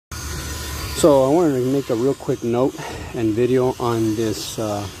So I wanted to make a real quick note and video on this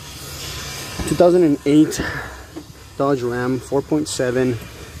 2008 Dodge Ram 4.7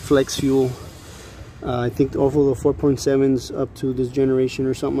 flex fuel. I think all of the 4.7s up to this generation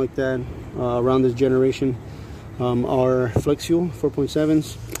or something like that, around this generation, are flex fuel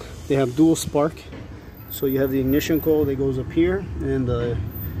 4.7s. They have dual spark, so you have the ignition coil that goes up here and the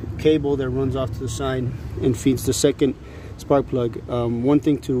cable that runs off to the side and feeds the second spark plug. One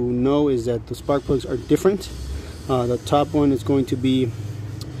thing to know is that the spark plugs are different. The top one is going to be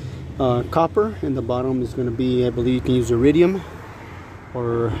copper, and the bottom is going to be, I believe you can use iridium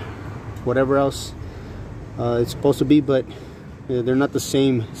or whatever else it's supposed to be, but they're not the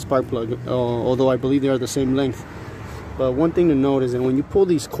same spark plug, although I believe they are the same length. But one thing to note is that when you pull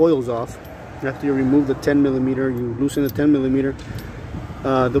these coils off, after you remove the 10mm, you loosen the 10mm,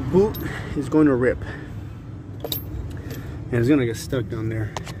 the boot is going to rip. And it's gonna get stuck down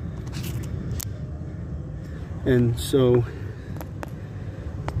there. And so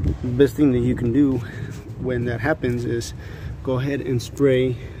the best thing that you can do when that happens is go ahead and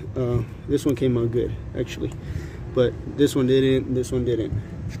spray. This one came out good actually, but this one didn't, this one didn't.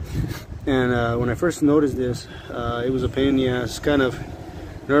 And when I first noticed this, it was a pain in the ass, kind of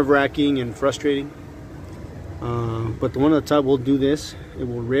nerve-wracking and frustrating. But the one on the top will do this. It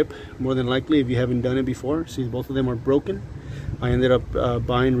will rip more than likely if you haven't done it before. See, both of them are broken. I ended up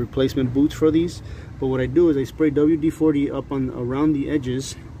buying replacement boots for these. But what I do is I spray WD-40 up on around the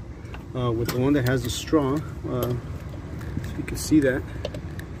edges with the one that has the straw. So you can see that.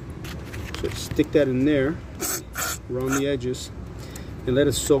 So stick that in there around the edges and let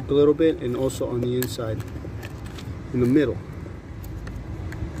it soak a little bit, and also on the inside, in the middle,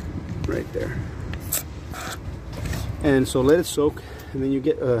 right there. And so let it soak, and then you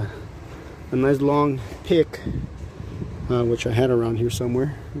get a nice long pick, which I had around here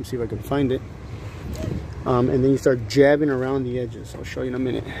somewhere. Let me see if I can find it. And then you start jabbing around the edges. I'll show you in a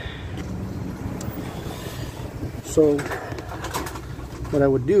minute. So what I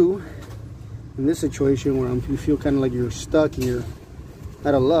would do in this situation where you feel kind of like you're stuck and you're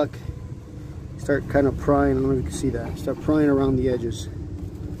out of luck, start kind of prying. I don't know if you can see that. Start prying around the edges.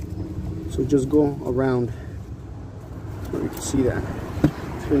 So just go around. You can see that.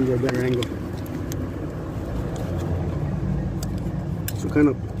 Let's bring you a better angle. So kind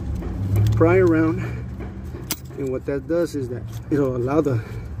of pry around, and what that does is that it'll allow the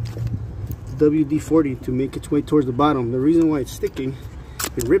WD-40 to make its way towards the bottom. The reason why it's sticking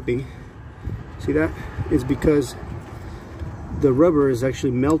and ripping, see that, is because the rubber is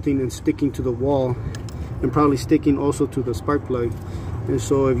actually melting and sticking to the wall, and probably sticking also to the spark plug. And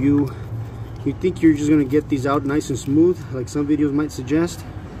so if you think you're just going to get these out nice and smooth, like some videos might suggest,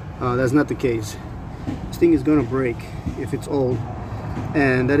 that's not the case. This thing is going to break if it's old,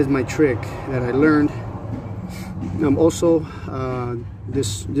 and that is my trick that I learned. Also,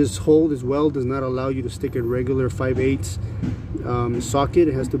 this hole, this weld, does not allow you to stick a regular 5/8 socket.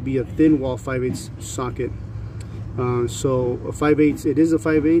 It has to be a thin wall 5/8 socket. So a 5/8, it is a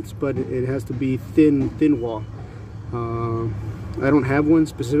 5/8, but it has to be thin wall. I don't have one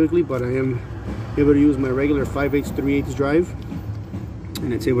specifically, but I am able to use my regular 5/8 3/8 drive,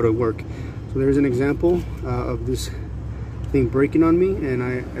 and it's able to work. So there's an example of this thing breaking on me, and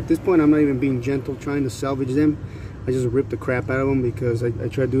at this point I'm not even being gentle trying to salvage them. I just ripped the crap out of them because I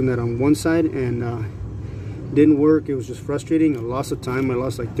tried doing that on one side and didn't work. It was just frustrating, a loss of time. I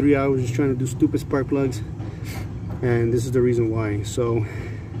lost like 3 hours just trying to do stupid spark plugs, and this is the reason why. So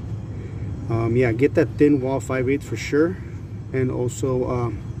yeah, get that thin wall 5/8 for sure. And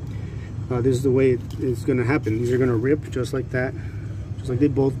also this is the way it's going to happen. These are going to rip just like that, just like they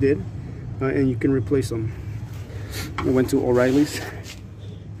both did, and you can replace them. I went to O'Reilly's,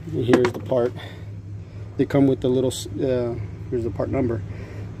 and here's the part. They come with the little here's the part number.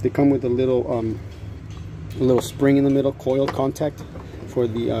 They come with a little spring in the middle, coil contact for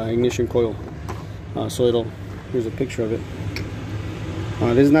the ignition coil. So here's a picture of it.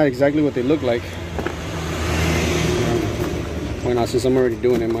 This is not exactly what they look like. Why not? Since I'm already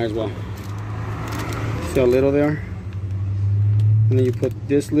doing it, might as well. See how little they are? And then you put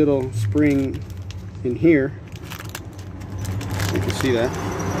this little spring in here. You can see that.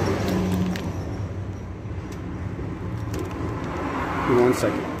 In 1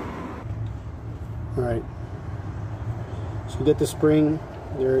 second. Alright. So you get the spring.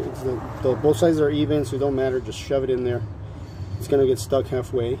 Both sides are even, so it don't matter. Just shove it in there. It's gonna get stuck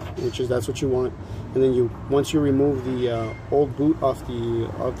halfway, that's what you want. And then once you remove the old boot off the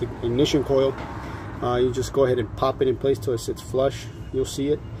ignition coil, you just go ahead and pop it in place till it sits flush. You'll see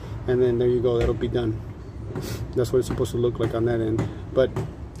it, and then there you go. That'll be done. That's what it's supposed to look like on that end. But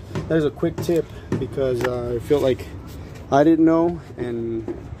that is a quick tip, because I feel like I didn't know, and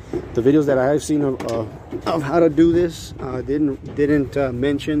the videos that I've seen of how to do this didn't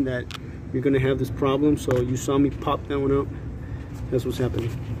mention that you're gonna have this problem. So you saw me pop that one out. That's what's happening.